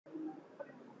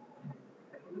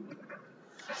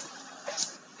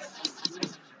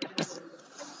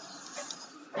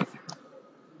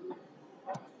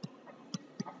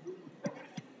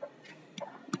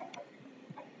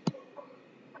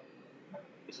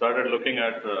started looking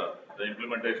at the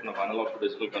implementation of analog to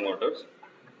digital converters.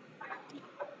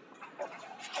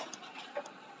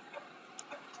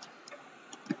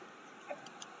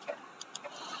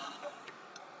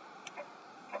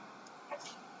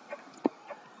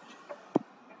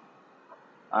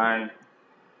 And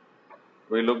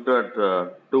we looked at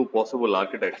two possible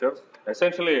architectures.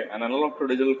 Essentially, an analog to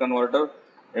digital converter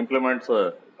implements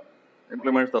the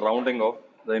rounding of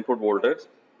the input voltage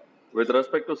with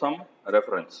respect to some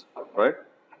reference, right?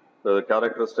 So the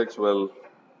characteristics will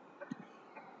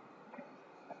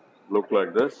look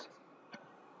like this.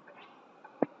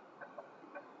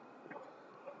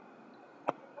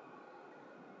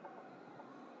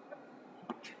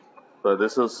 So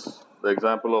this is the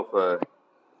example of a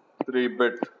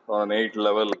 3-bit or an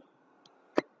 8-level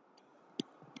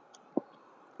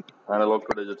analog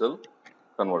to digital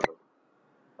converter.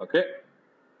 Okay.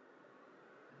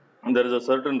 And there is a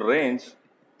certain range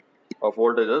of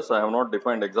voltages. I have not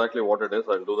defined exactly what it is.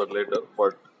 I'll do that later,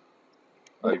 but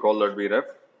I'll call that Vref.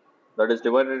 That is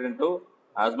divided into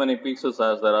as many pieces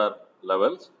as there are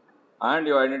levels, and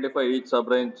you identify each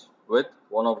subrange with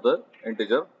one of the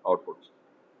integer outputs.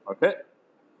 Okay.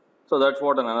 So that's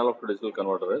what an analog to digital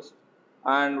converter is.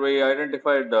 And we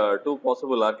identified two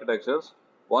possible architectures.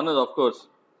 One is, of course,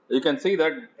 you can see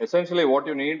that essentially what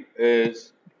you need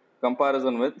is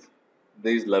comparison with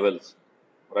these levels,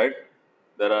 right?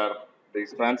 There are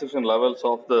these transition levels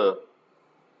of the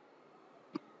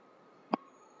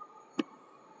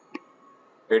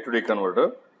A to D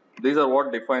converter. These are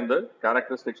what define the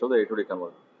characteristics of the A to D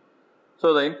converter.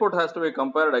 So the input has to be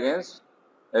compared against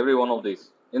every one of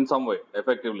these in some way,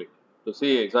 effectively, to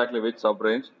see exactly which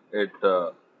subrange it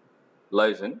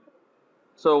lies in.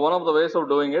 So one of the ways of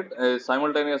doing it is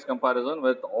simultaneous comparison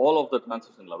with all of the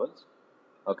transition levels.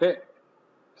 Okay.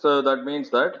 So that means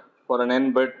that for an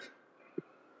n-bit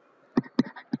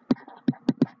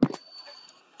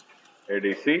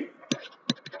ADC,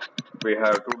 we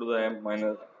have 2 to the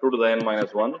n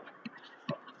minus 1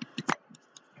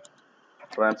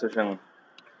 transition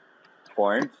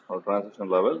points or transition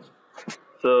levels.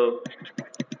 So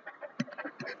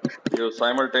you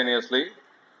simultaneously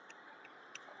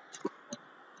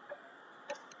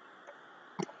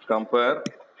compare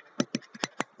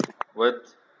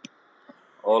with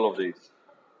all of these.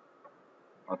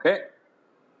 Okay.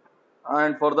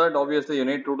 And for that, obviously, you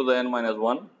need 2 to the n minus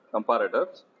 1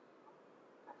 comparators.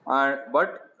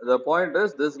 But the point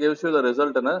is, this gives you the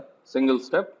result in a single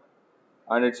step,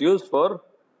 and it's used for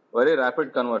very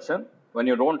rapid conversion when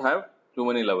you don't have too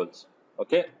many levels.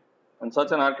 Okay. And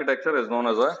such an architecture is known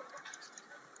as a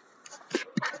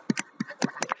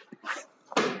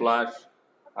flash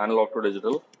analog to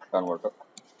digital converter.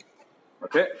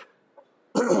 Okay.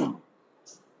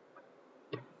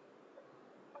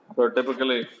 So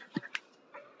typically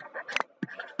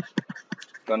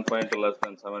confined to less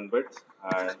than 7 bits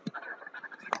and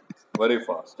very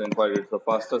fast. In fact, it's the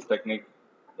fastest technique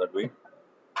that we.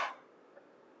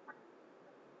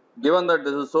 Given that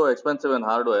this is so expensive in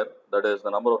hardware, that is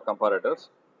the number of comparators,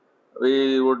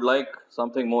 we would like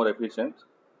something more efficient.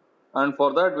 And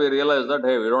for that, we realized that,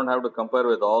 hey, we don't have to compare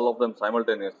with all of them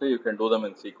simultaneously. You can do them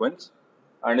in sequence.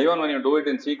 And even when you do it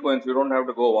in sequence, you don't have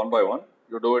to go one by one.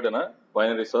 You do it in a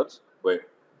binary search way.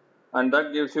 And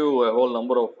that gives you a whole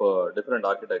number of different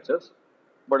architectures.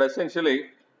 But essentially,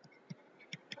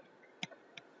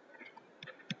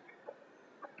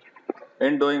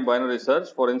 in doing binary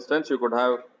search, for instance, you could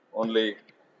have only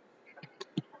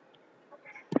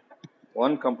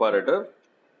one comparator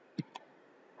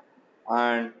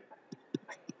and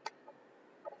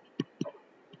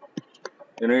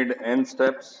you need n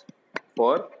steps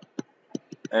for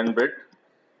n-bit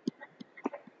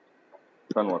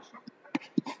conversion.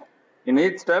 In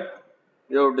each step,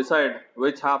 you decide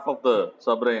which half of the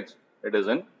subrange it is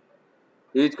in.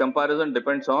 Each comparison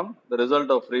depends on the result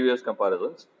of previous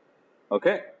comparisons.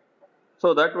 Okay.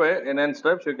 So that way, in n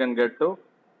steps, you can get to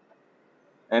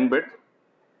n-bit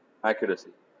accuracy.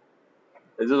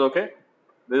 Is this okay?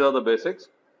 These are the basics.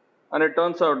 And it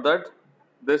turns out that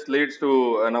this leads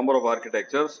to a number of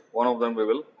architectures. One of them we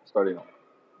will study now.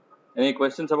 Any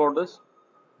questions about this?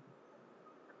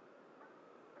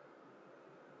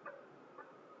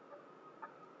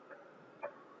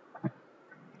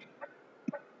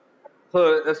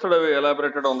 So yesterday we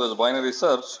elaborated on this binary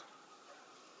search.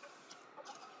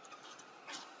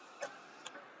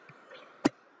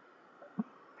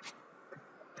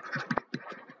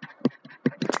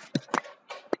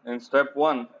 In step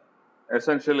 1,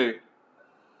 essentially,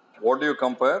 what do you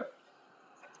compare?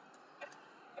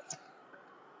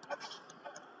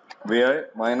 Vi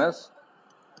minus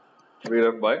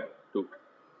Vref by 2.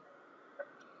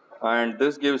 and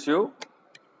this gives you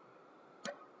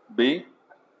B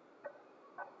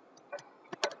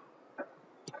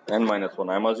n minus 1.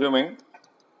 I am assuming,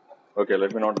 okay,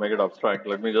 let me not make it abstract.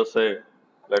 Let me just say,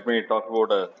 let me talk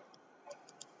about a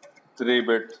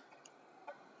 3-bit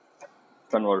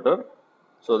converter.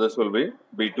 So this will be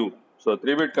B2. So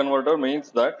 3-bit converter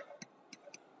means that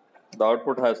the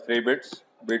output has 3 bits,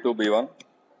 B2, B1,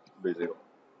 B0.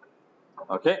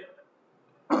 Okay.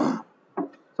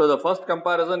 So the first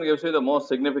comparison gives you the most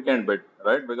significant bit,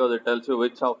 right? Because it tells you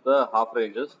which of the half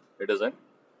ranges it is in.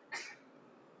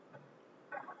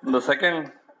 The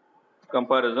second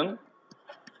comparison,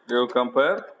 you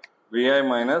compare Vi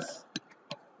minus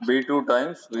B2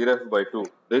 times Vref by 2.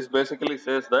 This basically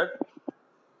says that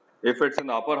if it's in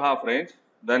the upper half range,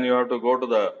 then you have to go to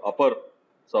the upper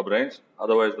sub range,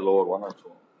 otherwise the lower one and so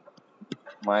on.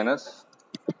 Minus,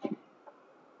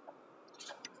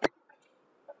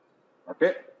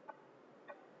 okay.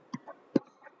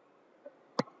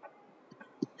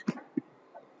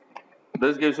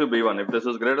 This gives you B1. If this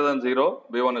is greater than 0,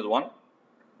 B1 is 1.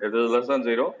 If this is less than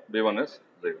 0, B1 is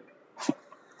 0.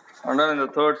 And then in the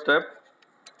third step,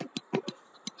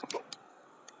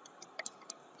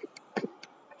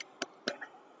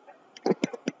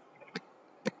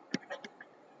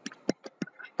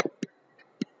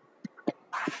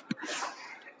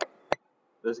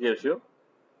 this gives you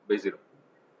B0.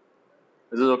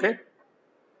 This is okay?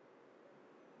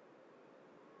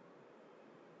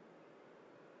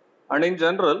 And in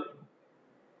general,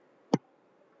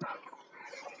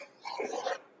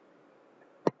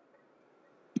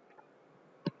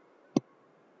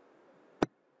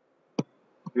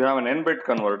 you have an n-bit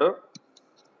converter,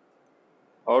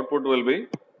 output will be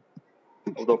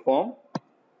of the form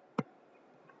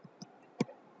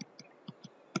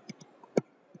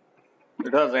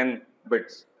it has n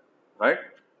bits, right?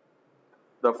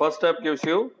 The first step gives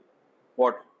you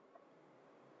what?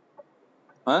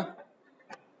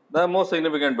 The most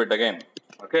significant bit again,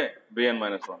 okay, Bn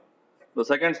minus 1. The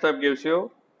second step gives you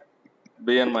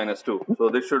Bn minus 2. So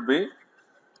this should be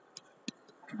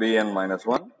Bn minus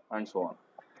 1 and so on.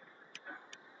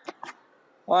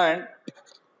 And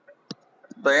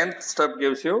the nth step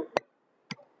gives you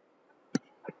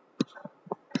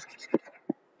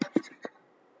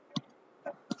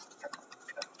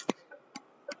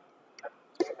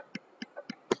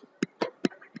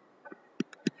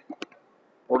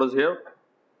what is here?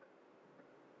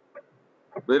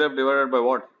 Vref divided by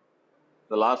what?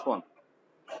 The last one.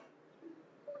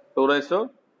 2 raised to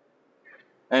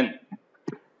n.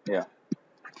 Yeah.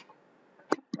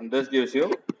 And this gives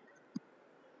you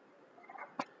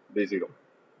B0.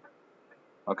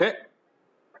 Okay.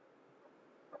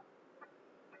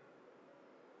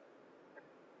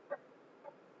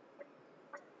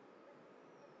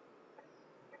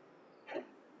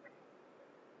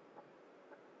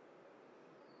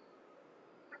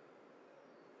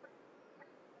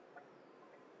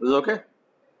 This is okay?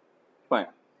 Fine.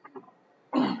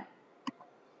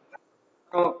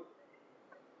 So,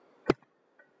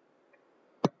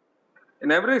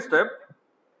 in every step,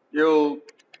 you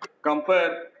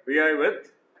compare Vi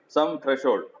with some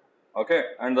threshold, okay,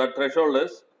 and that threshold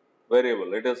is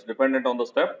variable. It is dependent on the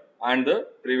step and the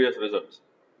previous results,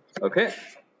 okay.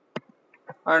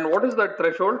 And what is that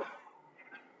threshold?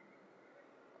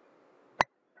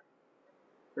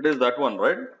 It is that one,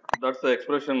 right? That's the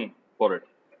expression for it,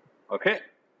 okay.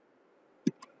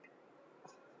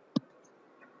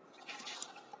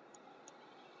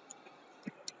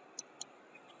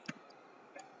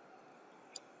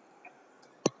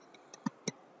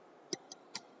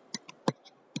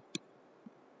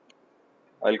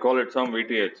 I'll call it some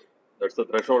VTH. That's the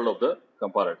threshold of the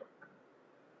comparator.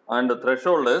 And the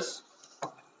threshold is,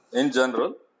 in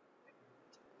general,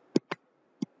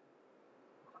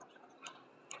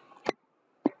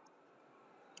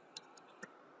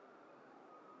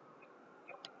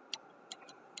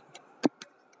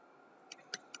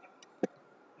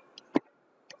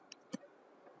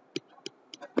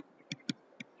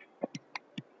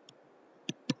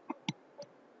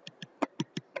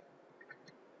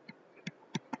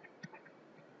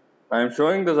 I am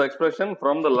showing this expression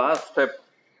from the last step,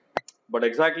 but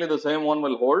exactly the same one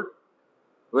will hold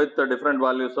with the different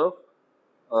values of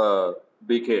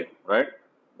BK, right?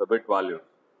 The bit value.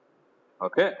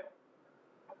 Okay.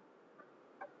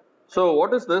 So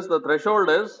what is this? The threshold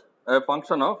is a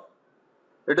function of,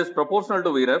 it is proportional to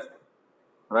Vref,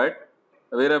 right?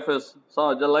 Vref is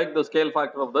so just like the scale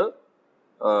factor of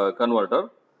the converter,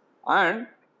 and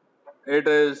it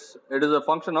is a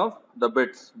function of the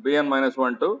bits Bn minus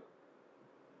 1 to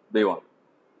B1.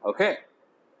 Okay.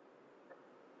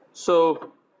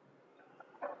 So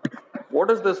what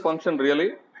is this function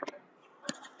really?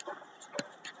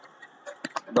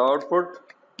 The output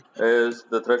is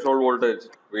the threshold voltage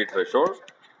V threshold,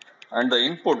 and the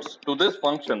inputs to this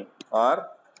function are,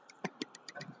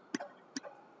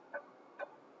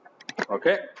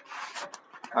 okay,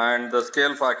 and the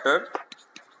scale factor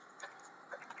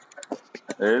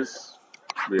is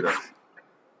Vref.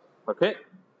 Okay,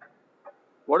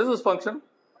 what is this function?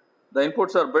 The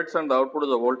inputs are bits and the output is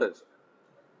a voltage.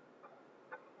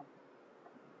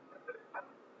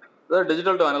 The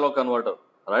digital to analog converter,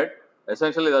 right?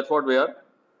 Essentially, that's what we are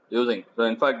using. So,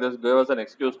 in fact, this gave us an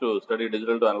excuse to study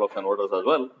digital to analog converters as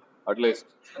well, at least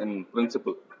in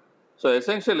principle. So,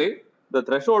 essentially, the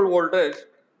threshold voltage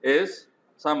is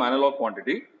some analog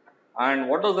quantity, and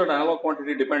what does that analog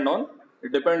quantity depend on?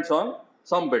 It depends on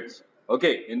some bits.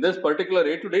 Okay, in this particular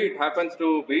A to D, it happens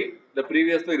to be the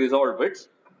previously resolved bits,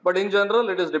 but in general,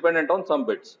 it is dependent on some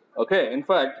bits. Okay, in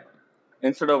fact,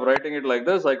 instead of writing it like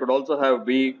this, I could also have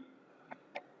B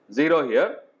 0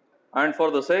 here, and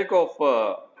for the sake of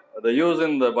the use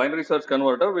in the binary search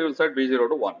converter, we will set B0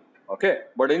 to 1. Okay,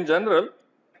 but in general,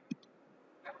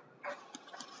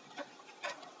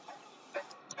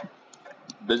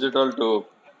 digital to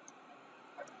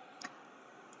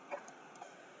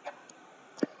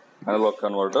analog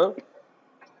converter,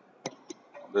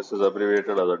 this is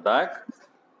abbreviated as a DAC.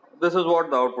 This is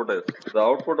what the output is. The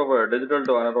output of a digital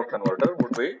to analog converter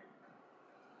would be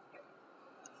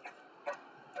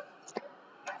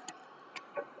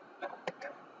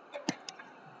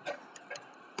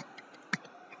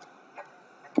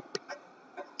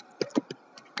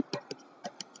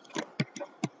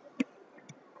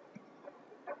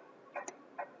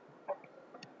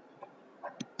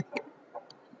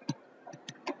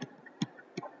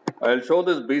I will show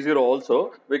this B0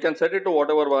 also. We can set it to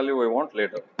whatever value we want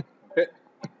later. Okay.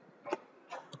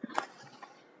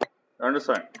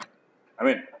 Understand? I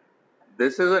mean,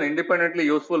 this is an independently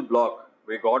useful block.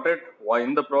 We got it while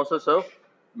in the process of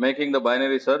making the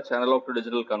binary search analog to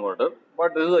digital converter,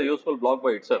 but this is a useful block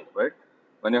by itself, right?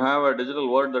 When you have a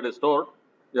digital word that is stored,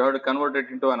 you have to convert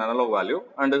it into an analog value,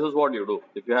 and this is what you do.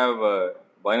 If you have a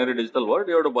binary digital word,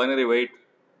 you have to binary weight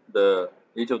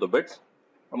each of the bits.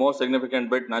 The most significant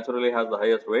bit naturally has the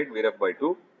highest weight, Vref by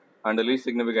 2, and the least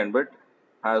significant bit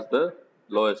has the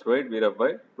lowest weight, Vref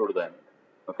by 2 to the n.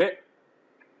 Okay.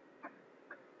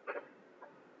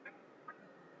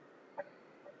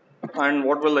 And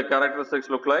what will the characteristics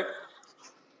look like?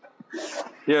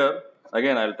 Here,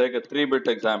 again, I will take a 3-bit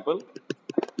example.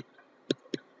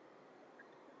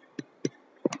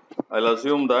 I will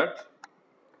assume that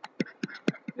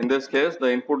in this case,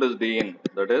 the input is D in,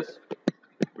 that is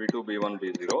B2, B1,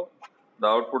 B0. The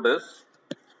output is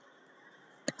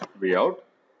V out.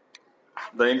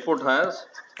 The input has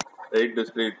 8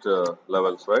 discrete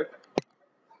levels, right?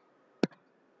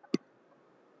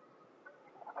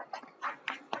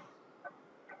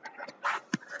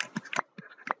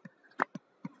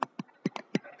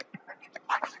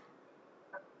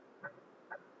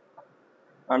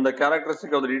 And the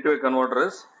characteristic of the D to A converter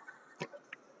is,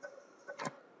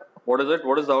 what is it?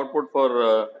 What is the output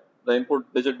for the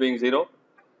input digit being 0?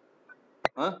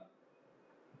 Huh?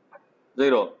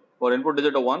 0. For input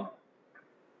digit of 1?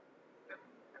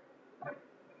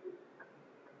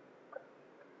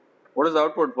 What is the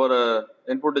output for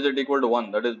input digit equal to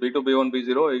 1? That is B2, B1,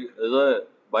 B0 is a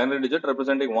binary digit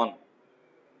representing 1.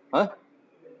 Huh?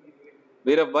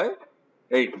 Vref by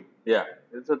 8. Yeah,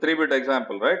 it's a 3-bit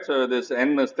example, right? So this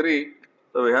n is 3.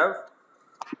 So we have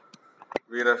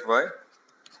Vref by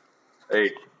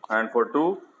 8. And for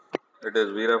 2, it is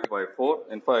Vref by 4.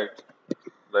 In fact,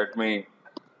 let me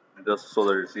just so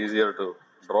that it's easier to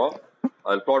draw,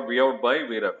 I'll plot V out by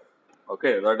Vref.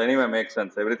 Okay, that anyway makes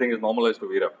sense. Everything is normalized to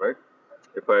Vref, right?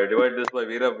 If I divide this by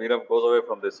Vref, Vref goes away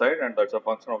from this side, and that's a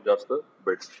function of just the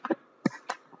bits.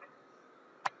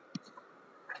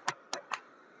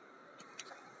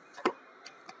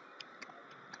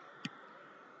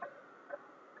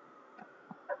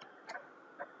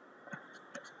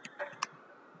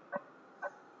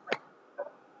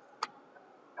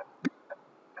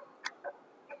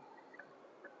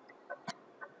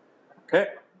 Okay.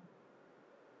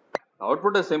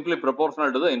 Output is simply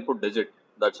proportional to the input digit.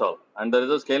 That's all. And there is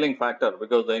a scaling factor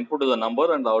because the input is a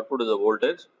number and the output is a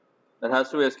voltage. There has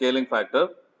to be a scaling factor,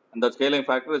 and that scaling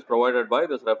factor is provided by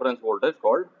this reference voltage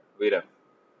called Vref.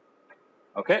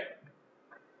 Okay.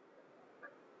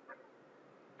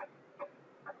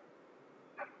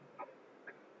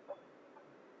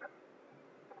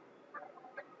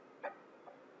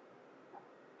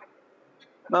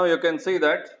 Now you can see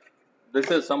that this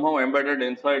is somehow embedded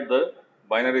inside the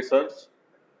binary search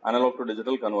analog to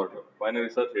digital converter, binary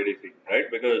search ADC, right?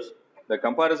 Because the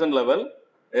comparison level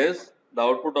is the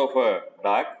output of a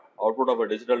DAC, output of a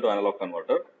digital to analog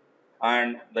converter,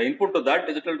 and the input to that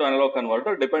digital to analog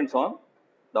converter depends on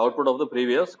the output of the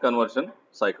previous conversion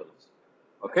cycles.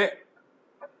 Okay.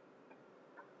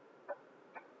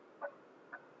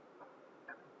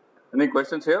 Any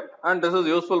questions here? And this is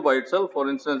useful by itself. For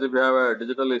instance, if you have a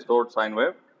digitally stored sine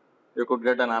wave, you could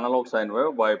get an analog sine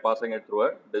wave by passing it through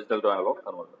a digital to analog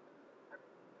converter.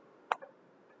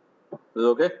 Is it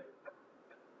okay?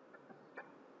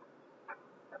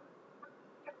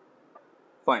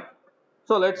 Fine.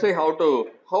 So let's see how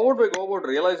would we go about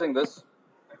realizing this?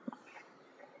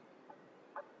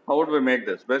 How would we make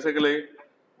this? Basically,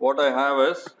 what I have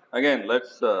is, again,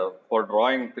 let's, for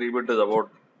drawing 3-bit is about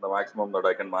the maximum that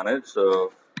I can manage.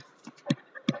 So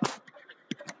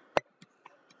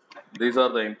these are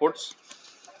the inputs.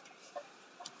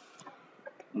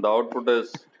 The output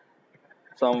is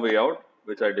some V out,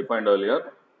 which I defined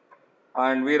earlier.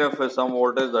 And Vref is some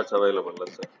voltage that's available,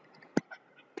 let's say.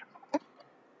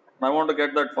 I want to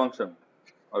get that function.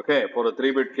 Okay, for a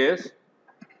 3-bit case.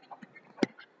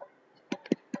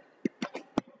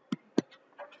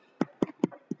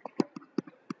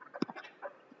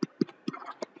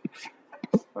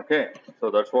 Okay,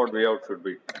 so that's what V out should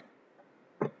be.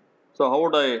 So how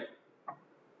would I,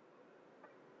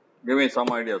 give me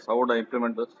some ideas, how would I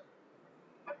implement this?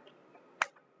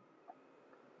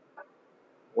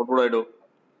 What would I do?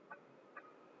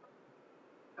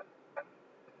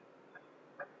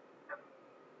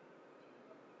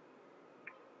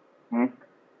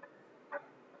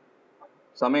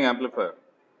 Summing amplifier.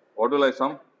 What will I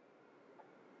sum?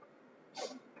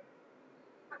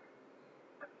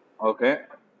 Okay.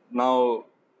 Now,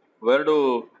 where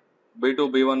do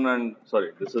B2, B1 and,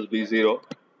 sorry, this is B0.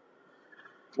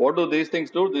 What do these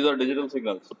things do? These are digital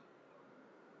signals.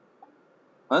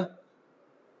 Huh?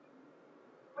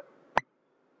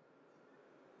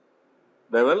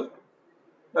 They will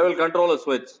control a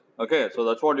switch. Okay, so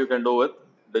that's what you can do with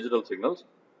digital signals.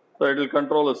 So it will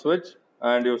control a switch,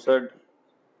 and you said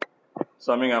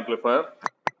summing amplifier.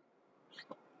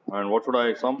 And what should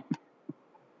I sum?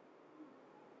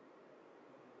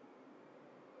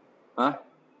 Huh?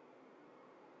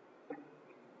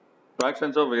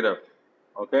 Fractions of Vref.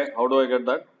 Okay, how do I get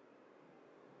that?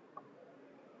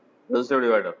 Resistive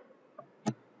divider.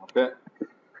 Okay.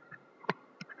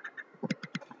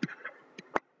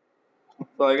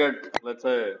 So I get, let's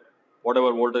say,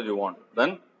 whatever voltage you want.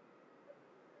 Then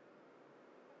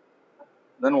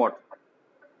what?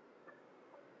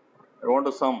 I want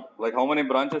to sum. Like how many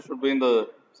branches should be in the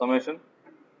summation?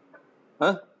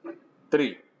 Huh?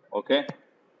 3. Okay.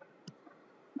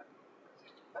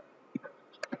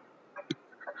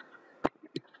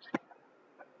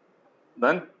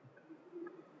 Then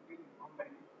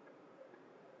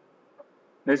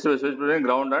needs to be switch between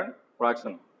ground and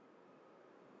fraction.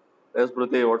 Yes,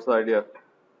 Priti, what's the idea?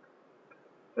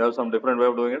 You have some different way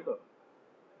of doing it?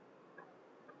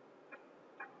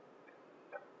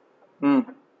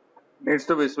 Needs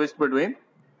to be switched between.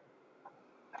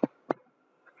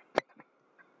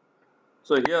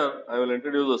 So here I will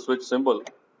introduce a switch symbol.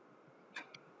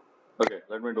 Okay,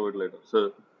 let me do it later.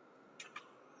 So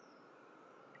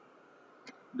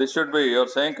this should be, you're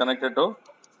saying, connected to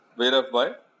Vref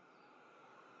by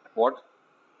what?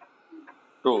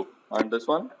 2. And this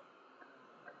one?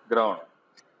 Ground.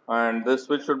 And this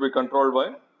switch should be controlled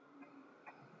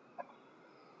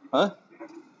by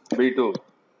B2.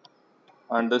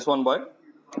 And this one by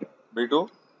B2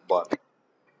 bar.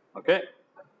 Okay.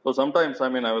 So sometimes, I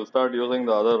will start using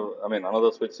the other,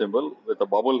 another switch symbol with a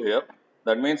bubble here.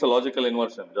 That means a logical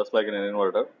inversion, just like in an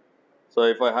inverter. So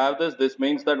if I have this, this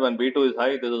means that when B2 is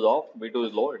high, this is off, B2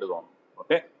 is low, it is on.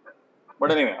 Okay.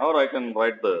 But anyway, or I can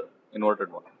write the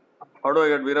inverted one. How do I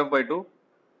get Vref by 2?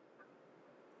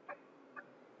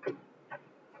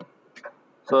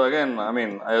 So again,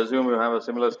 I assume you have a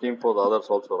similar scheme for the others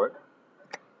also, right?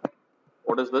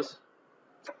 What is this?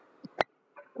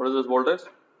 What is this voltage?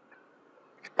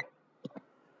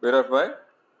 Vref by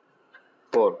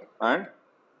 4. And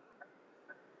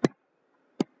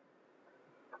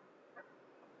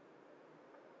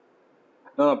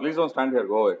no, please don't stand here,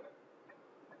 go away.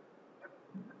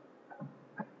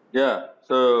 Yeah,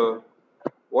 so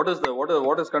what is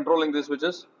controlling these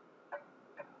switches?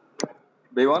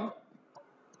 B1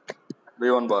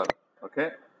 bar,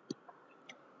 okay,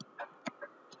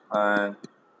 and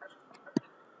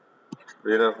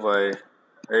Vref by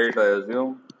 8, I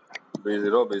assume,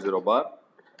 B0 bar,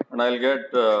 and I'll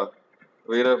get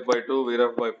Vref by 2,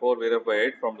 Vref by 4, Vref by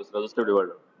 8 from this resistive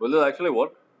divider. Will this actually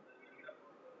work?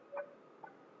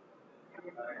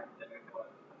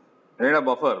 You need a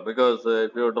buffer because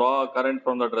if you draw a current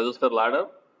from that resistor ladder,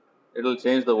 it will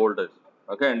change the voltage.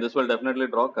 Okay, and this will definitely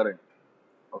draw current.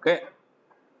 Okay,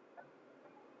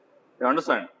 you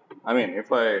understand? I mean,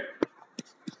 if I'll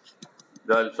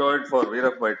show it for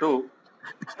Vref by 2,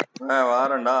 I have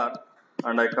R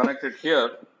and I connect it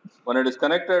here. When it is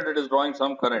connected, it is drawing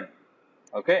some current.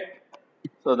 Okay,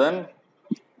 so then,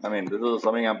 I mean, this is a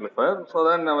summing amplifier. So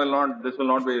then this will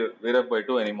not be Vref by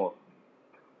 2 anymore.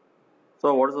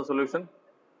 So what is the solution?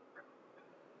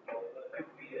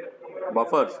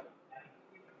 Buffers.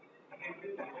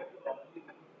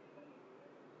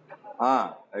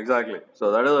 Exactly.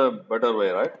 So that is a better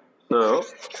way, right? So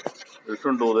you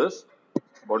shouldn't do this.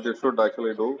 What you should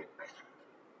actually do,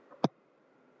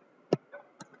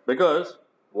 because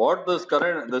what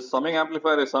this summing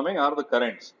amplifier is summing are the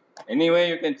currents. Anyway,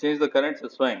 you can change the currents,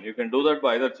 it's fine. You can do that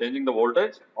by either changing the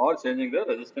voltage or changing the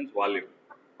resistance value.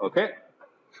 Okay.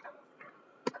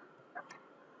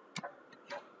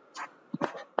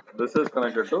 This is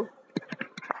connected to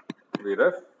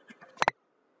Vref.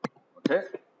 Okay.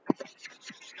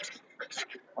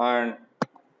 And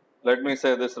let me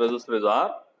say this resistor is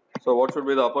R. So what should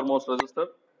be the uppermost resistor?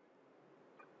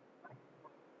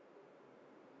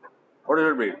 What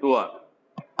should it be? 2R.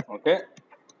 Okay.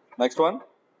 Next one.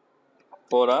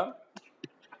 4R.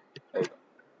 8.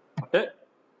 Okay.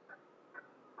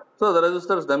 So the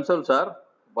resistors themselves are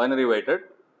binary weighted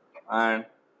and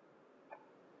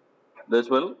this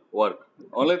will work.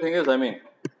 Only thing is, I mean,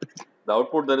 the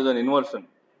output there is an inversion,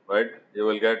 right? You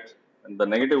will get the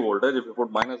negative voltage. If you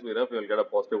put minus Vref, you will get a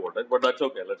positive voltage, but that's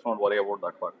okay. Let's not worry about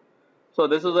that part. So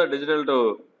this is a digital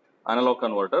to analog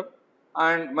converter,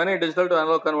 and many digital to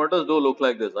analog converters do look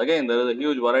like this. Again, there is a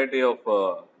huge variety of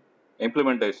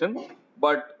implementation,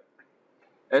 but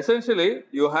essentially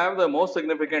you have the most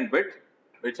significant bit,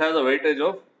 which has a weightage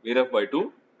of Vref by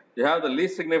 2. You have the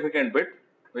least significant bit,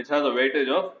 which has a weightage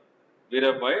of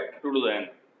Vref by 2 to the n.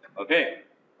 Okay.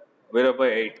 Vref by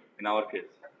 8 in our case.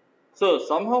 So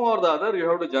somehow or the other you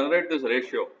have to generate this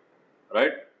ratio,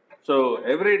 right? So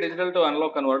every digital to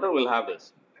analog converter will have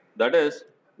this. That is,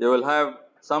 you will have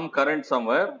some current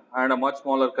somewhere and a much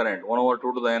smaller current, 1 over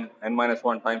 2 to the n minus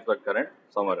 1 times that current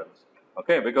somewhere else.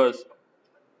 Okay, because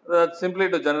that's simply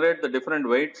to generate the different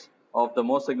weights of the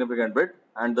most significant bit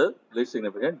and the least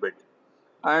significant bit.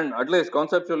 And at least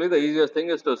conceptually, the easiest thing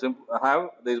is to have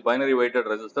these binary weighted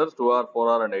resistors 2R,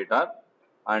 4R, and 8R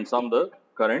and sum the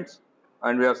currents.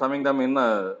 And we are summing them in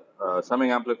a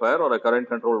summing amplifier or a current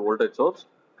controlled voltage source.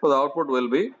 So the output will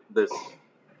be this.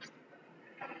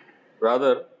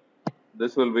 Rather,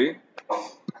 this will be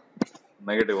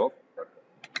negative of.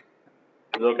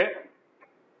 Is okay?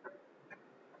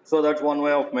 So that's one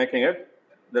way of making it.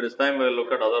 There is time we'll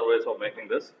look at other ways of making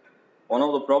this. One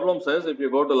of the problems is if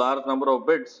you go to large number of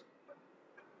bits,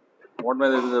 what may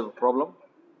be the problem?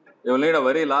 You will need a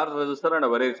very large resistor and a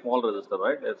very small resistor,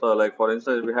 right? So like for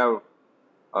instance, if we have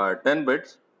 10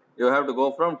 bits, you have to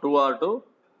go from 2R to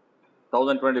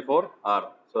 1024R.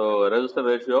 So a resistor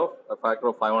ratio of a factor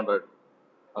of 500.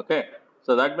 Okay.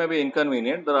 So that may be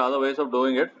inconvenient. There are other ways of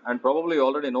doing it and probably you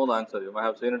already know the answer. You may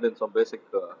have seen it in some basic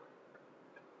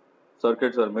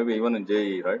circuits or maybe even in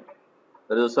JEE, right?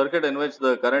 There is a circuit in which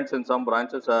the currents in some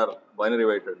branches are binary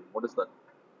weighted. What is that?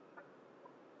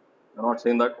 You have not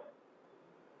seen that?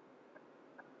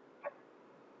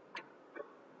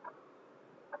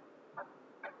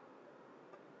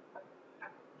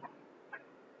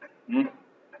 Hmm?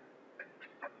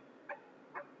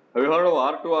 Have you heard of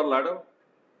R2R ladder?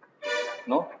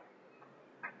 No?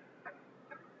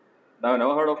 No,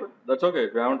 never heard of it. That's okay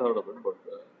if you haven't heard of it, but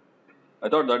I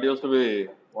thought that used to be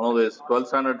one of these 12th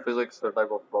standard physics type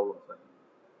of problems.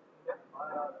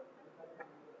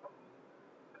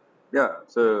 Yeah,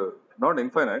 so not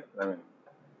infinite. I mean,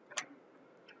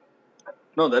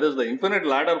 no, there is the infinite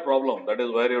ladder problem. That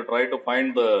is where you try to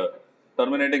find the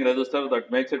terminating resistor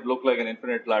that makes it look like an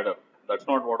infinite ladder. That's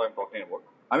not what I'm talking about.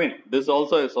 I mean, this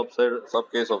also is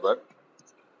sub case of that.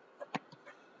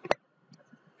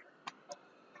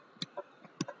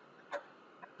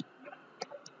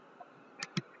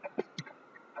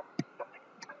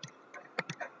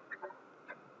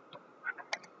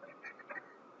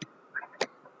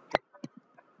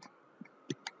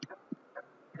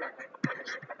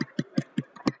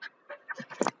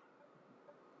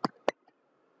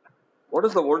 What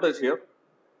is the voltage here?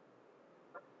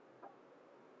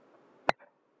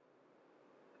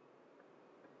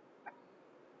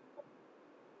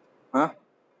 Huh?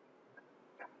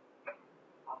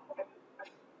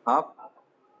 Half?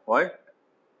 Why?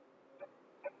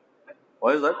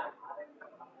 Why is that?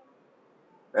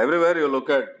 Everywhere you look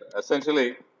at,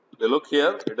 essentially, you look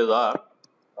here, it is R.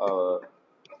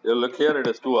 You look here, it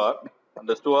is 2R. And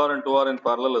this 2R and 2R in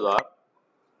parallel is R.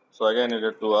 So again you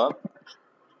get 2R,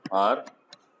 R,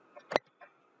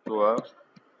 2R,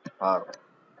 R.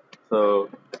 So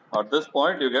at this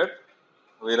point you get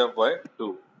Vref by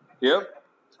 2. Here,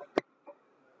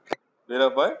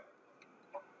 Vref by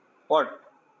what?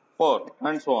 4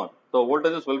 and so on. So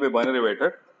voltages will be binary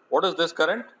weighted. What is this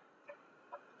current?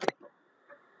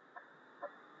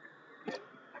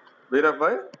 Vref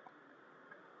by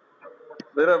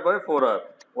 4R.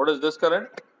 What is this current?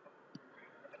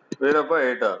 Vref by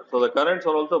 8R. So the currents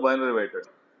are also binary weighted.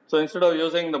 So instead of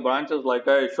using the branches like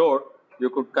I showed, you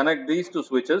could connect these two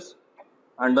switches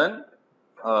and then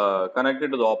connect it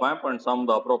to the op amp and sum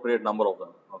the appropriate number of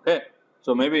them. Okay.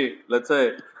 So maybe let's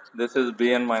say this is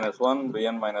Bn minus 1,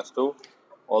 Bn minus 2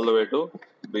 all the way to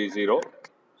B0.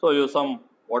 So you sum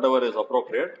whatever is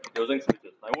appropriate using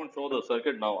switches. I won't show the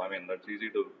circuit now. I mean that's easy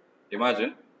to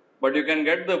imagine. But you can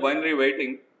get the binary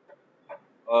weighting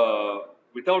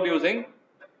without using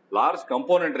large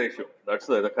component ratio. That's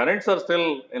the currents are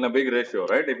still in a big ratio,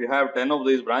 right? If you have 10 of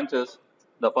these branches,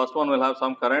 the first one will have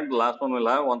some current, the last one will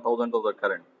have 1000 of the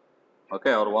current,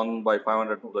 okay, or 1 by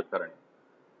 500 of the current.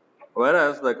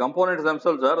 Whereas the components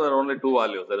themselves there are only two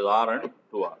values, there is R and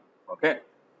 2R, okay.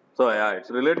 So yeah, it's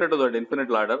related to that infinite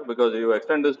ladder because you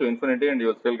extend this to infinity and you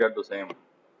will still get the same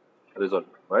result,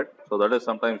 right? So that is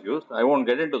sometimes used. I won't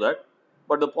get into that,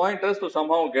 but the point is to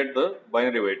somehow get the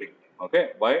binary weighting,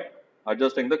 okay, by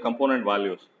adjusting the component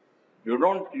values. You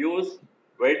don't use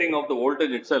weighting of the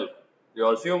voltage itself. You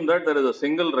assume that there is a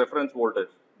single reference voltage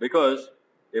because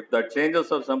if that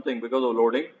changes or something because of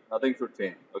loading, nothing should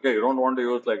change. Okay, you don't want to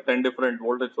use like 10 different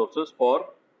voltage sources for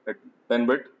a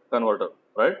 10-bit converter,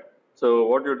 right? So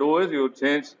what you do is you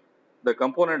change the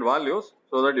component values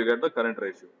so that you get the current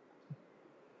ratio.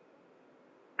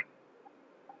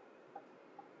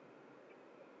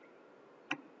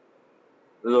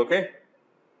 This is okay?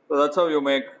 So that's how you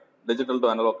make digital to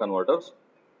analog converters.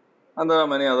 And there are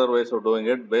many other ways of doing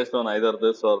it based on either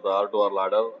this or the R to R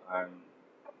ladder, and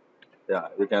yeah,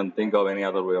 you can think of any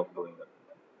other way of doing that.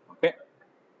 Okay.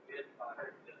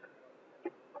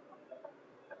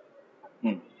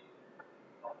 Hmm.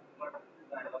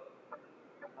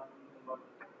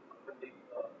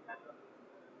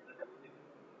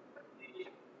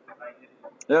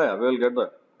 Yeah, we'll get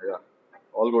that. Yeah,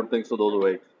 all good things to those who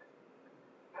wait.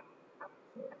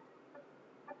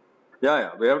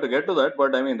 Yeah, we have to get to that,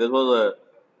 but I mean, this was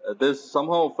this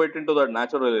somehow fit into that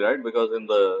naturally, right? Because in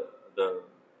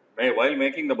while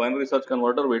making the binary search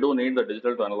converter, we do need the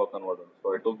digital to analog converter.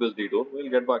 So I took this detour. We'll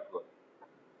get back to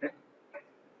that. Okay.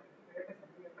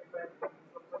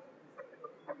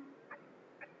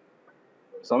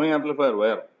 Summing amplifier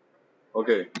where?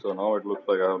 Okay, so now it looks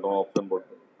like I have no option but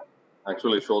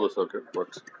actually show the circuit.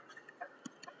 But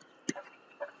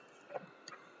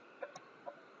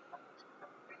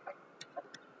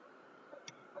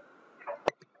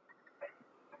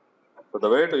so the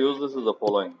way to use this is the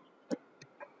following.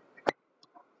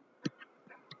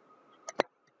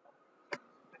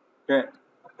 Okay.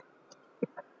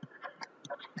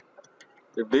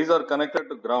 If these are connected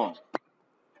to ground,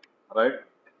 right,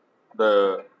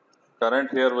 the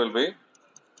current here will be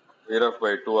Vref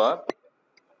by 2R,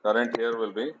 current here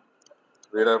will be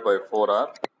Vref by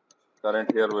 4R,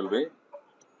 current here will be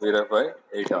Vref by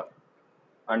 8R.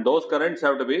 And those currents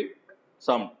have to be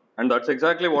summed. And that's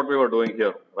exactly what we were doing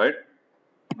here, right?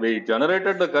 We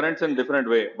generated the currents in different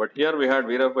way, but here we had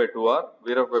Vref by 2R,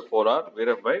 Vref by 4R,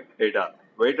 Vref by 8R,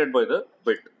 weighted by the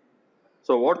bit.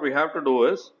 So what we have to do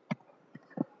is,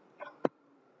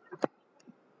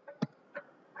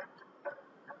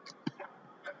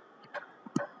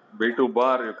 B2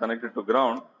 bar you connect it to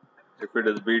ground. If it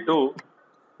is B2,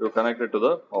 you connect it to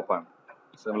the op amp.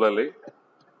 Similarly,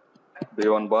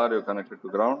 B1 bar you connect it to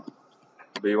ground.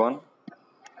 B1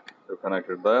 you connect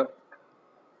it there.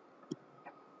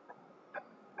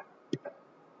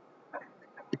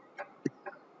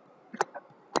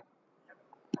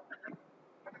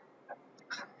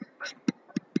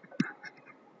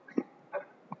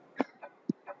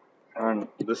 And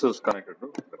this is connected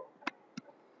to ground.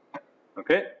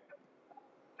 Okay.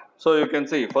 So you can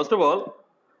see, first of all,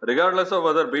 regardless of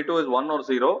whether B2 is 1 or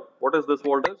 0, what is this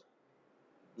voltage?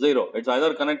 0. It's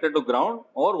either connected to ground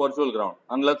or virtual ground.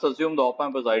 And let's assume the op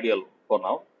amp is ideal for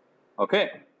now.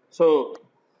 Okay. So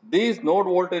these node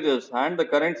voltages and the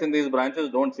currents in these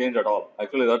branches don't change at all.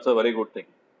 Actually, that's a very good thing,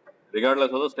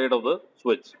 regardless of the state of the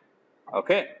switch.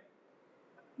 Okay.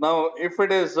 Now, if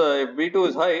it is, if B2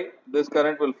 is high, this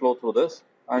current will flow through this.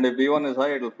 And if B1 is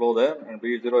high, it will flow there. And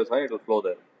B0 is high, it will flow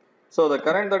there. So the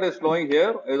current that is flowing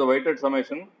here is a weighted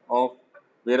summation of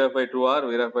Vref by 2R,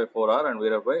 Vref by 4R and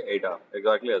Vref by 8R,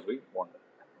 exactly as we wanted.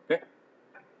 Okay.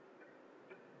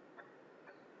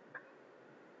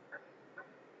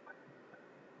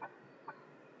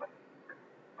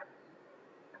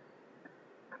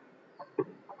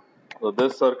 So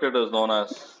this circuit is known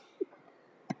as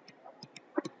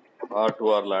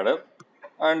R2R ladder,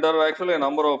 and there are actually a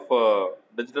number of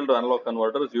digital to analog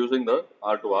converters using the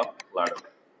R2R ladder.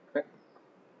 Okay.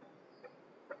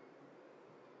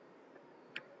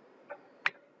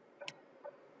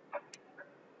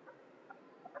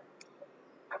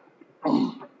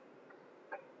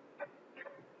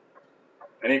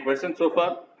 Any questions so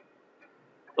far?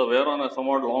 So we are on a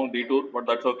somewhat long detour, but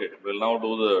that's okay. We'll now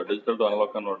do the digital to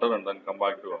analog converter and then come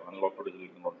back to analog to digital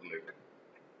converter later.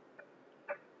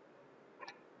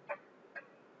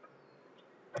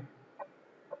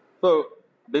 So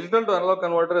digital to analog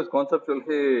converter is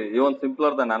conceptually even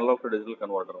simpler than analog to digital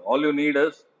converter. All you need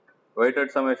is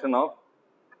weighted summation of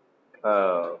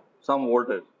some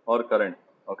voltage or current.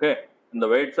 Okay, and the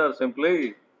weights are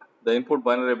simply the input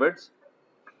binary bits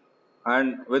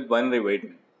and with binary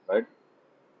weighting, right?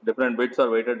 Different bits are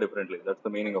weighted differently. That's the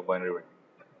meaning of binary weighting.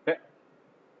 Okay.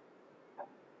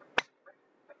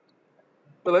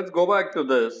 So let's go back to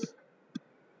this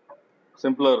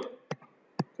simpler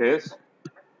case,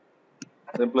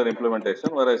 simpler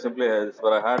implementation where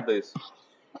I had this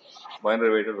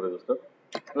binary weighted resistor.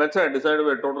 Let's say I decided to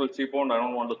be a total cheapo and I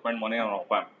don't want to spend money on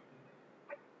op amp.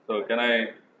 So can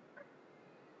I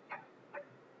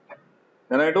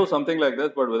do something like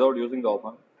this but without using the op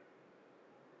amp?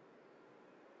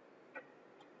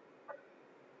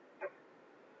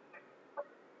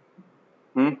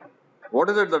 What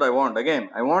is it that I want? Again,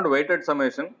 I want weighted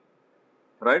summation,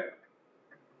 right?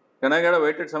 Can I get a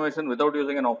weighted summation without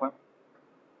using an op amp?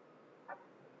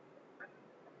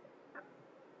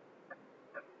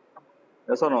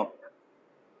 Yes or no?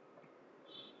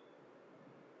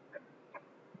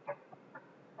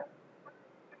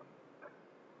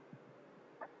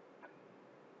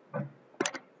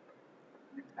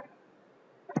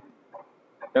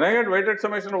 Can I get weighted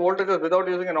summation of voltages without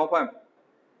using an op amp?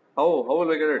 How will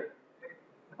we get it?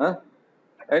 Huh?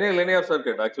 Any linear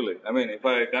circuit actually. I mean, if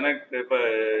I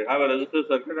have a resistor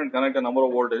circuit and connect a number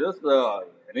of voltages,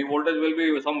 any voltage will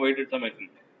be some weighted summation.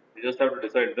 You just have to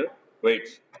decide the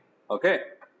weights. Okay.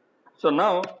 So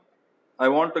now I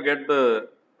want to get the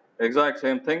exact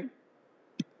same thing.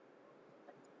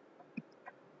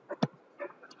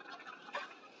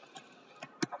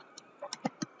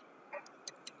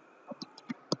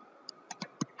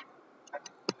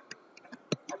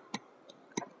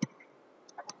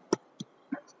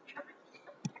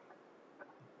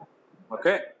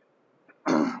 Okay.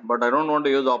 But I don't want to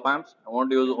use op amps. I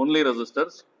want to use only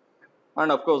resistors.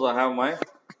 And of course, I have my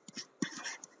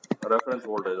reference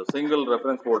voltage, a single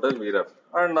reference voltage Vref.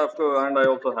 And of course, and I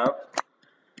also have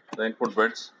the input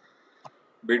bits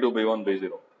B2, B1,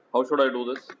 B0. How should I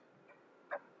do this?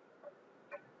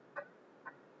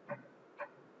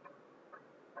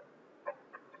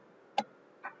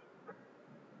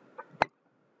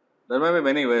 There may be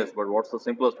many ways, but what's the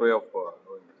simplest way of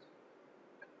doing this?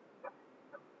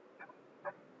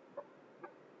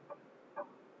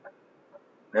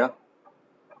 Yeah.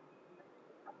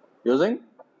 Using?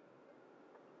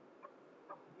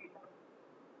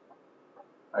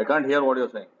 I can't hear what you're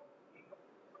saying.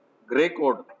 Gray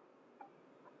code.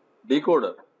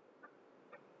 Decoder.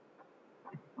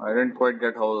 I didn't quite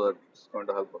get how that's going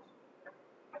to help us.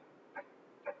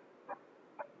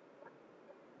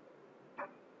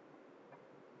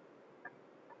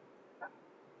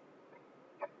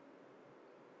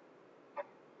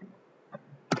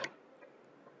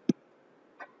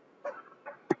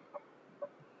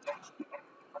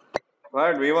 If I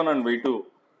had V1 and V2,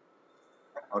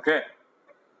 okay,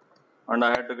 and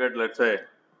I had to get, let's say,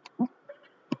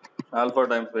 alpha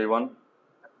times V1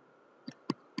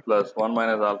 plus 1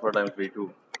 minus alpha times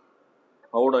V2.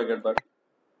 How would I get that?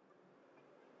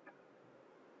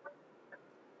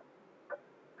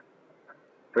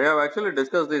 We have actually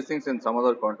discussed these things in some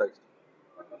other context.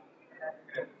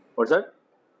 What's that?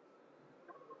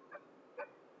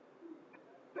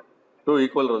 Two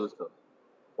equal resistors.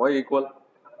 Why equal?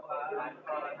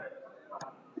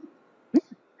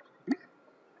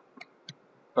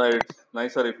 Right, it's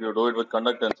nicer if you do it with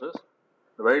conductances.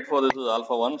 The weight for this is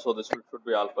alpha 1, so this should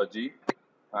be alpha g.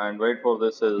 And weight for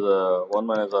this is 1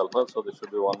 minus alpha, so this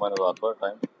should be 1 minus alpha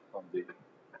times 1 b.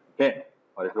 Okay,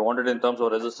 or if you want it in terms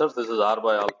of resistors, this is r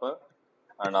by alpha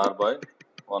and r by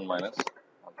 1 minus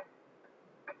alpha.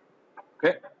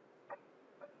 Okay.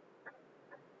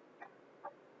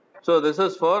 So this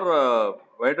is for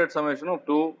weighted summation of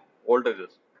two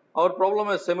voltages. Our problem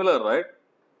is similar, right?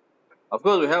 Of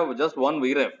course, we have just one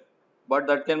Vref, but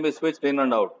that can be switched in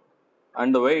and out.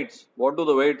 And the weights, what do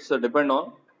the weights depend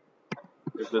on?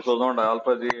 If this was not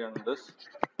alpha G and this,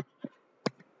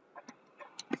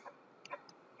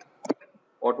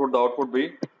 what would the output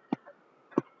be?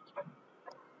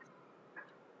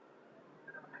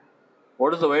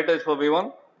 What is the weightage for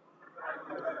V1?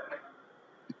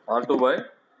 R2 by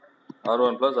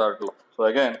R1 plus R2. So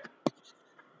again,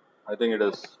 I think it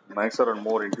is nicer and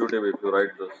more intuitive if you write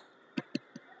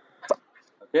this.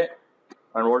 Okay.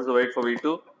 And what is the weight for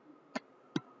V2?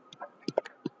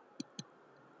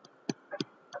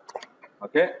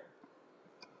 Okay.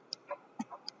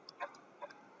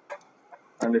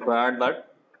 And if I add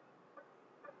that,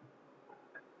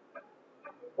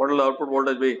 what will the output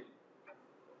voltage be?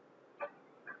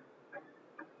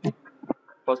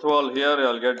 First of all, here you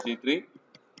will get G3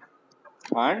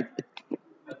 and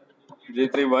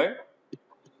G3 by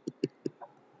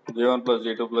G1 plus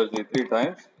G2 plus G3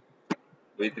 times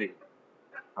V3.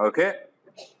 Okay.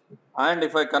 And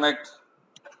if I connect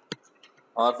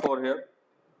R4 here,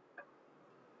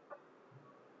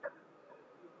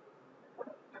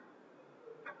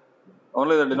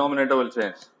 only the denominator will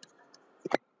change.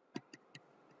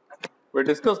 We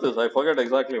discussed this, I forget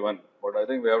exactly when, but I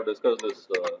think we have discussed this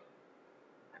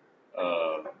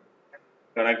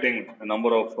connecting a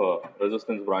number of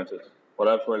resistance branches,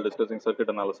 perhaps while discussing circuit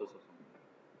analysis or something.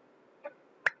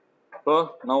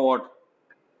 So now what?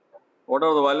 What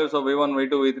are the values of V1,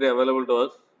 V2, V3 available to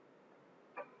us?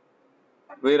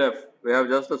 Vref, we have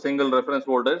just a single reference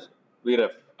voltage,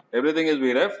 Vref. Everything is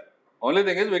Vref. Only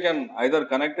thing is we can either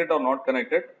connect it or not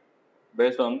connect it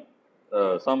based on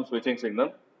some switching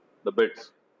signal, the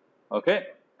bits. Okay.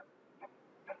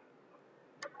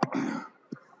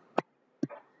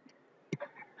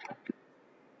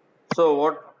 So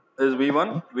what is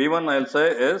V1? V1 I'll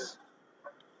say is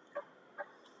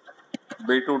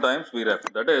V2 times Vref.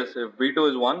 That is, if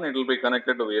V2 is 1, it will be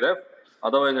connected to Vref,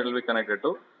 otherwise it will be connected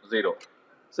to 0.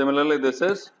 Similarly, this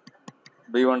is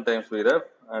V1 times Vref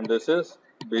and this is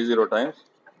V0 times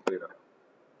Vref.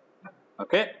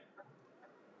 Okay.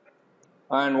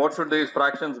 And what should these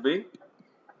fractions be?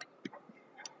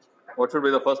 What should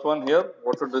be the first one here?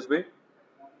 What should this be?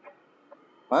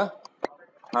 Huh?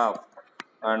 Half.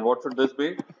 And what should this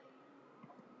be?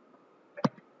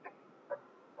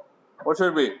 What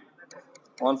should be?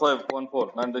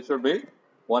 1514. And this should be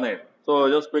 18. So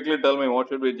just quickly tell me what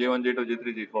should be G1, G2,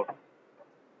 G3, G4.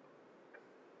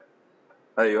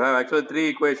 You have actually three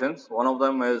equations. One of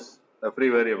them is a free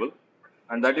variable.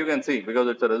 And that you can see because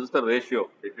it's a resistor ratio.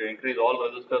 If you increase all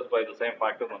resistors by the same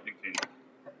factor, nothing changes.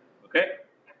 Okay.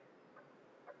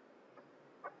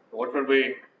 So what should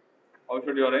be? How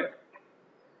should you arrange?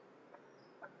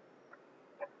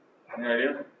 Any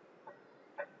idea?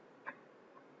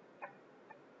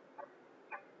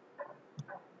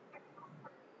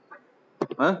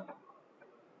 Huh?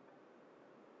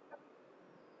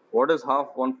 What is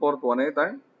half, 1/4, 1/8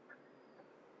 and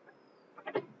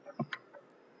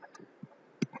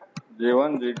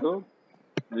G1, G2,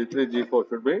 G3, G4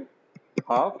 should be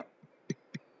half,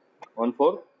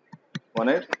 1/4,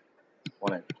 1/8,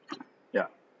 1/8. Yeah.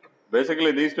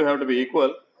 Basically, these two have to be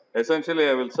equal. Essentially,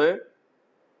 I will say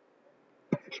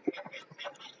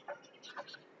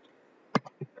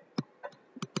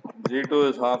G2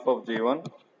 is half of G1,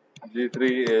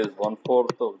 G3 is 1/4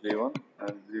 of G1,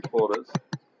 and G4 is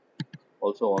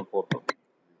also 1/4 of G1.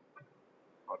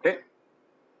 Okay.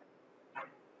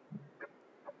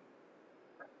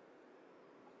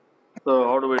 So,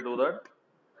 how do we do that?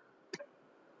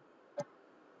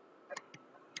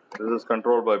 This is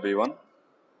controlled by B1.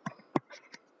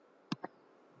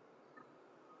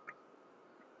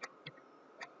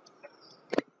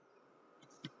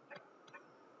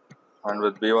 And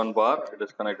with B1 bar, it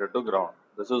is connected to ground.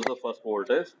 This is the first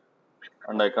voltage,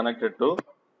 and I connect it to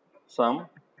some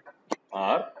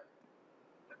R.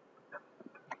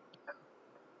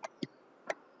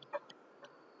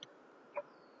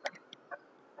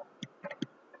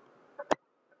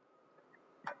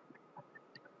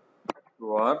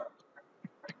 To R.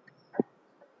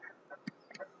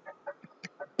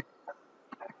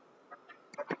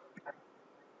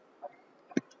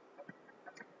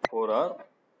 For R,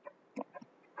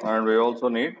 and we also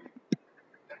need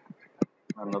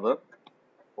another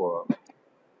 4R.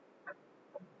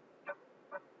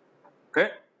 Okay,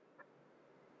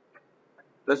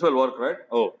 this will work, right?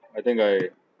 Oh, I think I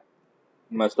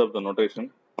messed up the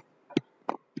notation.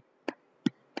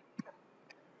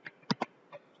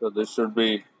 So this should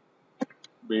be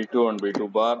B2 and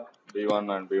B2 bar, B1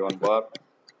 and B1 bar.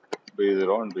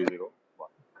 B0 and B0, 1.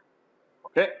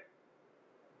 Okay?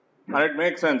 And it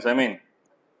makes sense. I mean,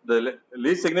 the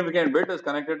least significant bit is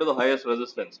connected to the highest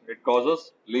resistance. It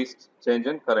causes least change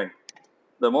in current.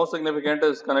 The most significant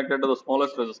is connected to the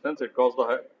smallest resistance. It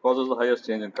causes the highest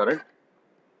change in current.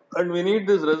 And we need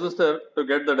this resistor to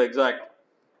get that exact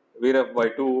Vref by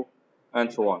 2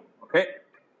 and so on. Okay?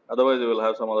 Otherwise, you will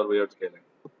have some other weird scaling.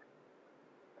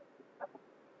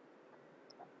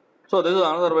 So this is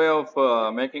another way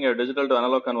of making a digital to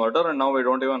analog converter, and now we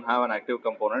don't even have an active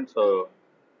component. So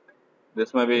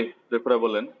this may be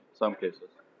preferable in some cases.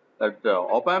 That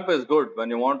op amp is good when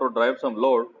you want to drive some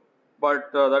load,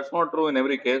 but that's not true in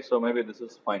every case. So maybe this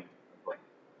is fine.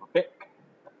 Okay.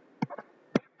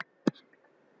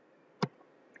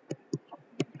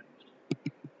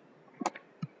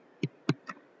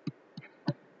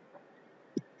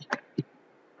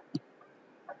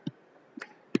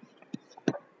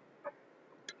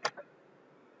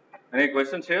 Any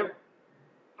questions here?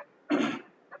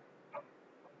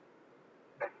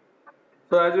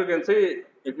 So as you can see,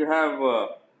 if you have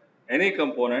any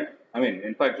component, I mean,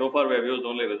 in fact, so far we have used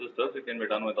only resistors. It can be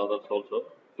done with others also.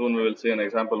 Soon we will see an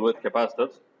example with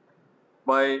capacitors.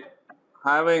 By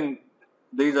having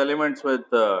these elements with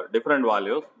different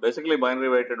values, basically binary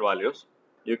weighted values,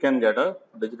 you can get a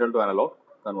digital to analog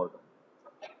converter.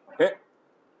 Okay.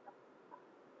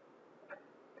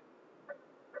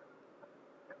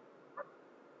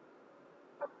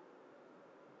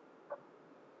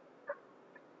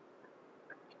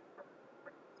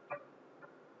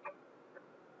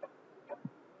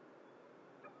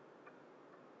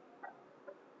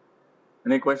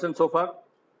 Any questions so far?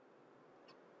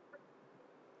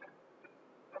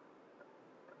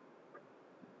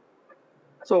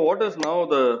 So what is now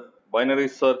the binary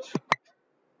search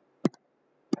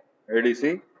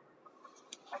ADC?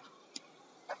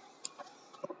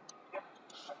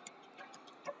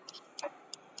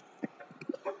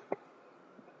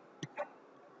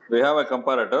 We have a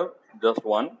comparator, just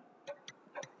one,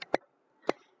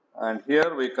 and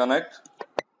here we connect.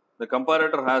 The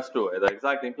comparator has to, the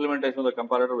exact implementation of the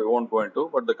comparator we won't go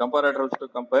into, but the comparator has to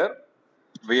compare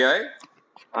Vi,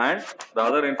 and the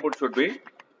other input should be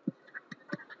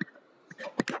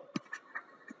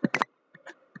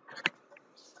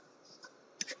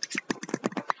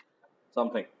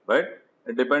something, right?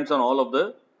 It depends on all of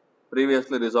the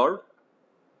previously resolved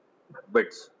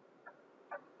bits.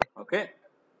 Okay.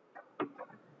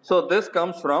 So this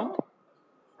comes from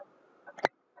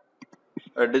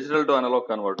a digital to analog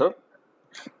converter.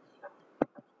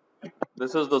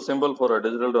 This is the symbol for a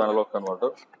digital to analog converter.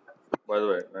 By the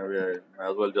way, maybe I may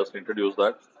as well just introduce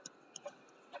that.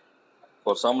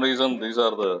 For some reason, these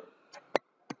are the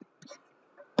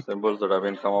symbols that have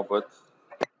been come up with.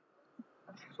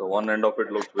 So one end of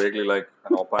it looks vaguely like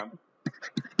an op amp,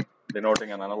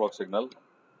 denoting an analog signal,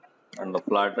 and the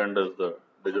flat end is the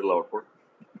digital output.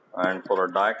 And for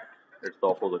a DAC, it's the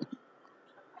opposite.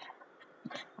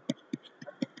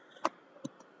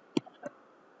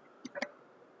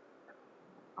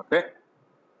 Okay.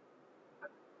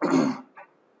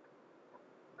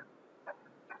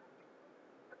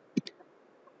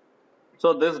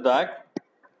 So this DAC,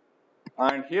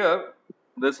 and here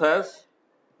this has,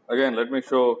 again, let me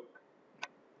show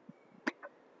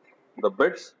the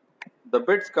bits. The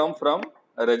bits come from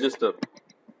a register.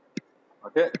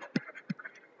 Okay.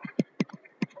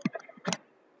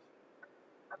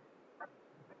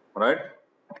 Right.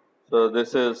 So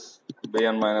this is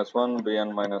Bn minus 1,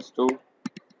 Bn minus 2,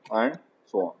 and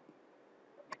so on.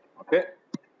 Okay.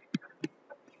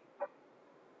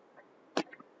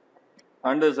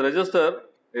 And this register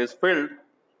is filled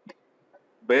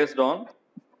based on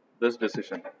this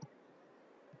decision.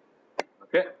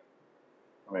 Okay.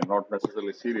 I mean, not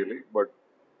necessarily serially, but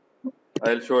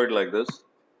I'll show it like this.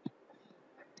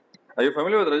 Are you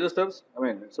familiar with registers? I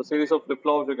mean, it's a series of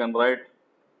flip-flops you can write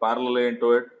parallelly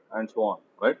into it and so on,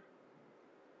 right?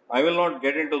 I will not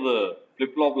get into the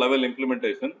flip-flop level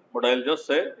implementation, but I'll just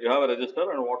say you have a register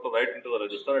and want to write into the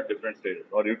register at different stages.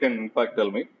 Or you can in fact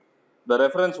tell me the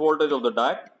reference voltage of the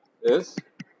DAC is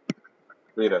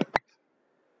Vref.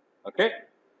 Okay?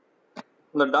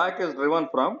 The DAC is driven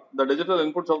from, the digital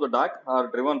inputs of the DAC are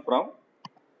driven from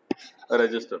a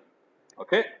register.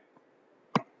 Okay?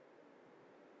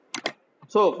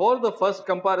 So for the first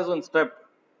comparison step,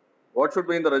 what should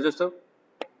be in the register?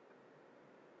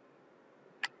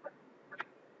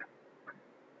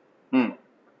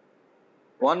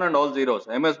 1 and all zeros.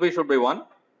 MSB should be 1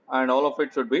 and all of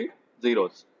it should be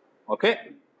zeros. Okay?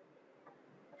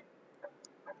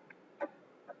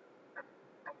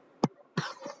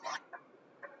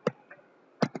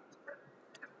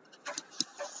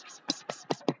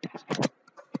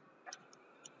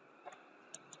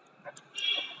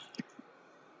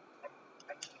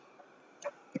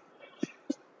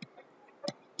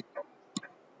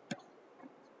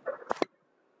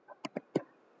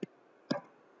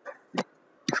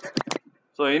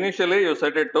 So initially you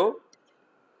set it to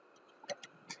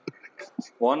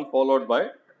 1 followed by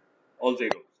all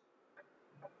zeros,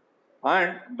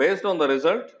 and based on the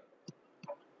result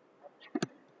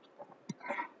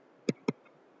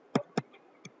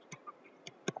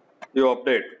you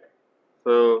update.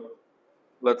 So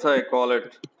let's say I call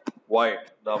it y,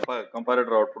 the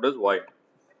comparator output is y,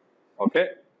 okay.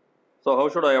 So how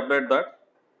should I update that?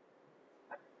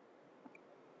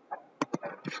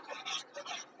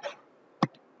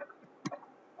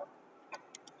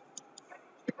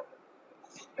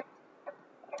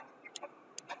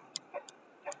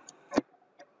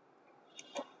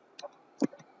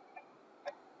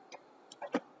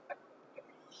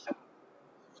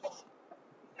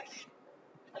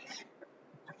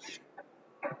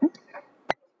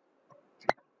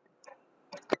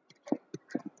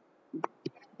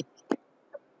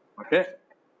 Okay.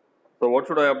 So what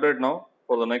should I update now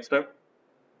for the next step?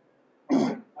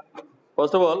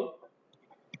 First of all,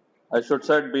 I should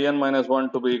set Bn minus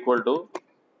 1 to be equal to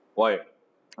y,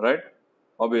 right?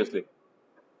 Obviously.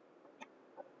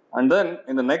 And then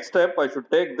in the next step, I should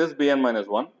take this Bn minus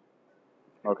 1.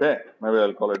 Okay. Maybe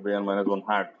I'll call it Bn minus 1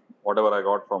 hat, whatever I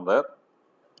got from there.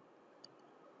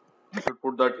 I should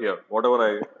put that here, whatever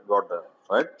I got there,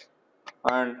 right?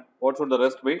 And what should the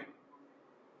rest be?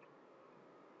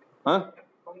 Huh?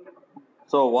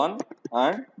 So 1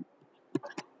 and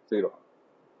 0.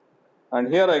 And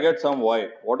here I get some y.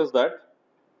 What is that?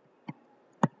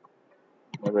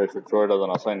 Maybe I should show it as an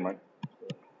assignment.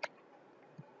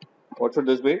 What should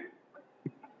this be?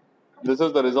 This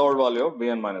is the resolved value of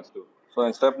Bn minus 2. So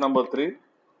in step number 3,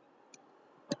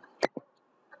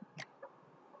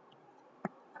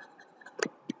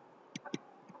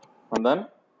 and then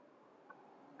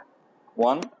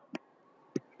 1.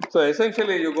 So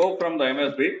essentially you go from the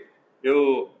MSB,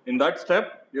 in that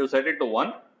step you set it to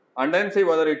 1 and then see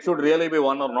whether it should really be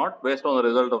 1 or not based on the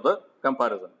result of the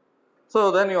comparison.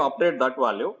 So then you update that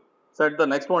value, set the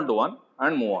next one to 1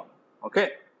 and move on. Okay.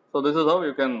 So this is how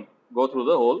you can go through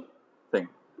the whole thing.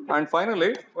 And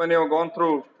finally, when you have gone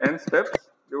through n steps,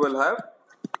 you will have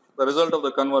the result of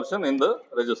the conversion in the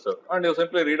register, and you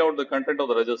simply read out the content of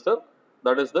the register,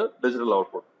 that is the digital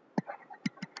output.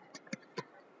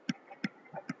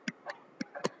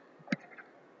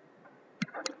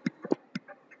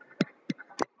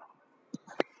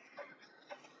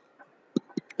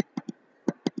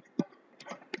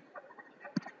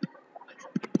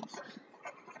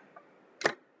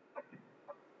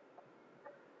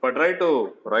 If I try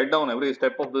to write down every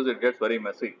step of this, it gets very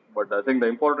messy. But I think the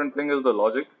important thing is the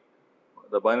logic,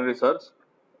 the binary search,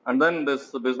 and then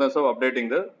this business of updating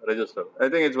the register. I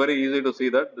think it's very easy to see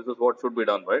that this is what should be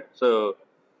done, right? So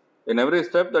in every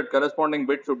step, that corresponding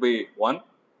bit should be 1.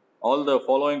 All the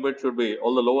following bits should be,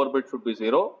 all the lower bits should be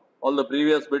 0. All the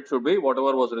previous bits should be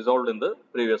whatever was resolved in the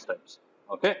previous steps.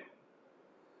 Okay.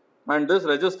 And this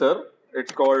register,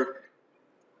 it's called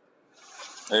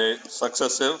a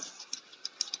successive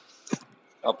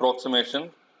approximation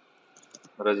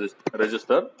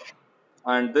register,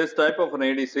 and this type of an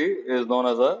ADC is known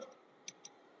as a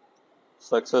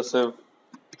successive,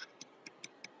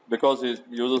 because it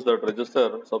uses that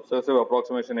register, successive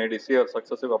approximation ADC or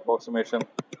successive approximation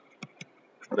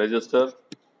register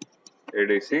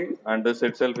ADC, and this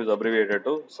itself is abbreviated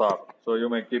to SAR. So you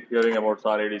may keep hearing about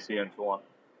SAR ADC and so on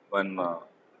when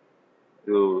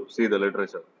you see the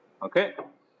literature. Okay.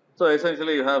 So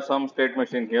essentially you have some state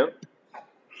machine here,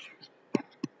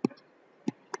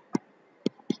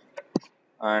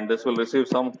 and this will receive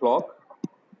some clock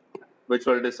which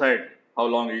will decide how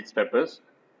long each step is,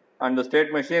 and the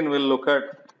state machine will look at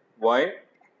y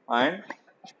and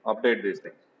update these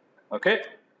things. Okay.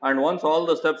 And once all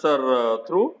the steps are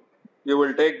through, you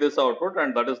will take this output,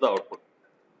 and that is the output.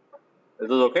 Is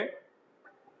this okay?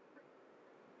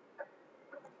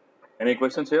 Any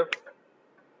questions here?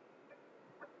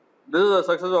 This is a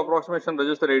successive approximation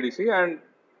register ADC, and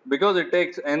because it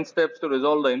takes n steps to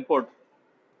resolve the input,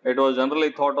 it was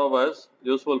generally thought of as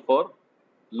useful for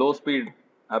low speed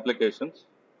applications.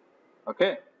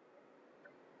 Okay.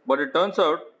 But it turns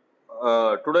out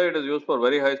today it is used for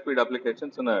very high speed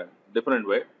applications in a different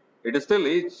way. It is still,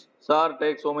 each SAR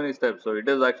takes so many steps, so it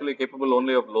is actually capable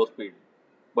only of low speed.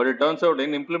 But it turns out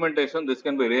in implementation this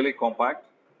can be really compact,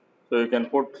 so you can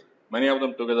put many of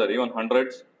them together, even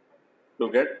hundreds, to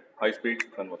get high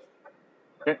speed conversion.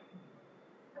 Okay.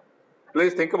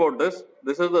 Please think about this.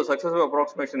 This is the successive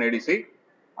approximation ADC,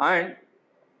 and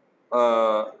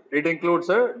it includes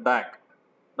a DAC.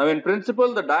 Now in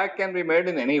principle the DAC can be made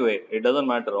in any way, it doesn't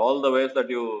matter. All the ways that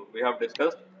we have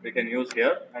discussed we can use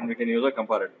here, and we can use a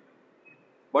comparator.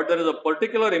 But there is a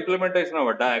particular implementation of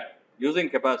a DAC using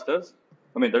capacitors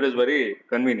I mean, that is very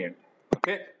convenient.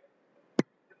 Okay.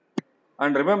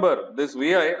 And remember, this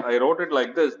Vi, I wrote it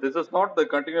like this. This is not the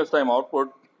continuous time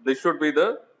output. This should be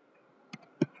the,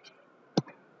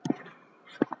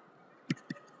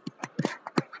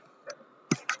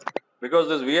 because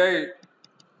this Vi,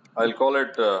 I'll call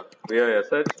it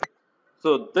VISH.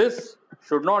 So this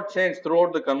should not change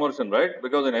throughout the conversion, right?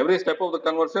 Because in every step of the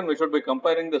conversion, we should be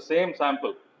comparing the same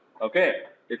sample. Okay.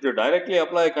 If you directly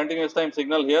apply a continuous time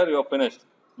signal here, you are finished.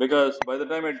 Because by the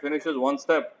time it finishes one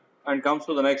step and comes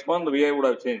to the next one, the Vi would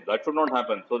have changed. That should not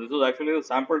happen. So this is actually the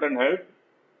sampled and held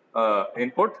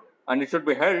input, and it should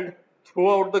be held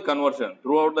throughout the conversion,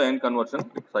 throughout the end conversion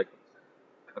cycle.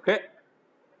 Okay.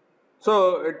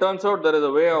 So it turns out there is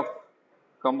a way of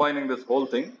combining this whole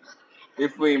thing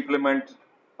if we implement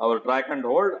our track and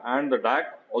hold and the DAC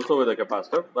also with a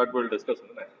capacitor that we'll discuss in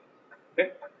the next.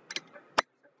 Okay.